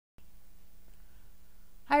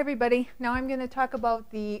Hi everybody. Now I'm going to talk about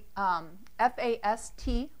the FAST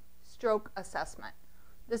stroke assessment.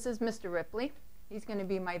 This is Mr. Ripley. He's going to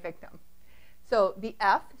be my victim. So the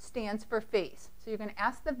F stands for face. So you're going to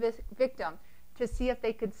ask the victim to see if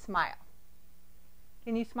they could smile.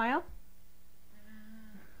 Can you smile?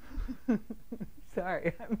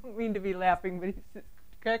 Sorry, I don't mean to be laughing, but he's just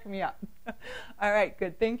cracking me up. All right,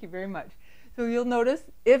 good. Thank you very much. So you'll notice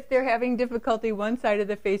if they're having difficulty, one side of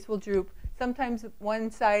the face will droop. Sometimes one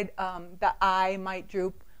side, the eye might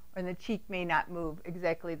droop, or the cheek may not move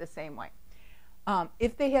exactly the same way.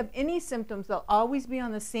 If they have any symptoms, they'll always be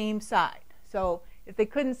on the same side. So if they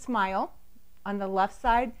couldn't smile on the left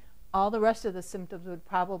side, all the rest of the symptoms would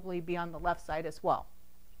probably be on the left side as well,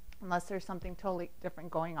 unless there's something totally different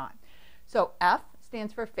going on. So F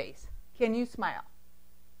stands for face. Can you smile?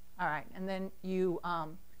 All right, and then you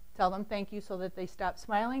tell them thank you so that they stop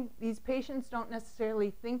smiling. These patients don't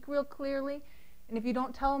necessarily think real clearly, and if you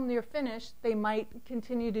don't tell them they're finished, they might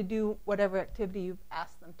continue to do whatever activity you've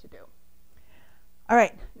asked them to do. All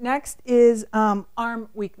right, next is arm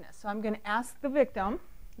weakness. So I'm going to ask the victim,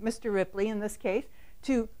 Mr. Ripley in this case,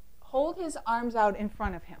 to hold his arms out in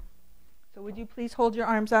front of him. So would you please hold your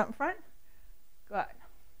arms out in front? Good.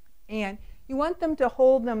 And you want them to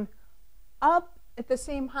hold them up at the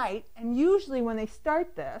same height, and usually when they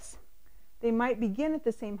start this, they might begin at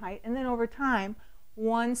the same height, and then over time,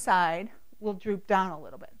 one side will droop down a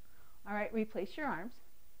little bit. All right, replace your arms.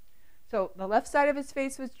 So the left side of his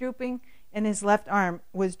face was drooping, and his left arm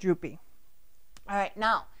was drooping. All right,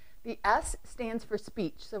 now, the S stands for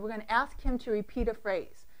speech, so we're going to ask him to repeat a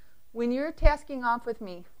phrase. When you're tasking off with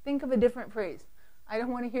me, think of a different phrase. I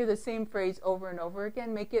don't want to hear the same phrase over and over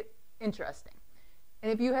again. Make it interesting.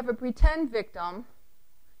 And if you have a pretend victim,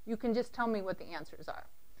 you can just tell me what the answers are,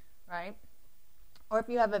 right? Or if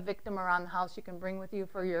you have a victim around the house you can bring with you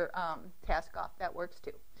for your task off, that works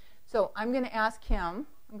too. So I'm going to ask him,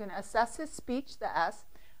 I'm going to assess his speech, the S.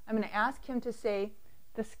 I'm going to ask him to say,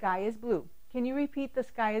 the sky is blue. Can you repeat the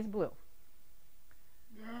sky is blue?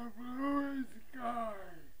 The blue sky.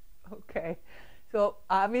 Okay. So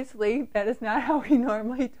obviously that is not how he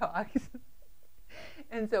normally talks.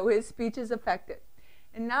 And so his speech is affected.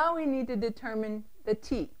 And now we need to determine the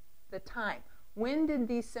T, the time. When did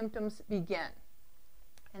these symptoms begin?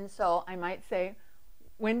 And so I might say,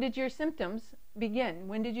 when did your symptoms begin?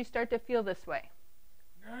 When did you start to feel this way?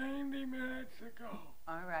 90 minutes ago.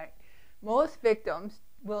 All right. Most victims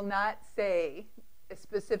will not say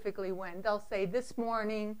specifically when. They'll say this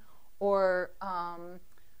morning or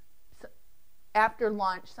after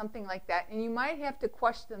lunch, something like that. And you might have to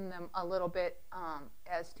question them a little bit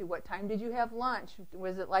as to what time did you have lunch?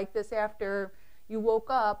 Was it like this after you woke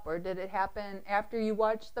up, or did it happen after you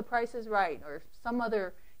watched The Price is Right, or some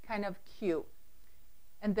other kind of cue?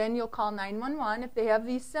 And then you'll call 911 if they have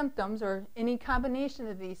these symptoms or any combination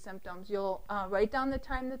of these symptoms. You'll write down the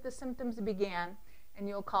time that the symptoms began, and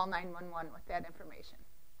you'll call 911 with that information.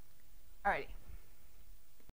 All righty.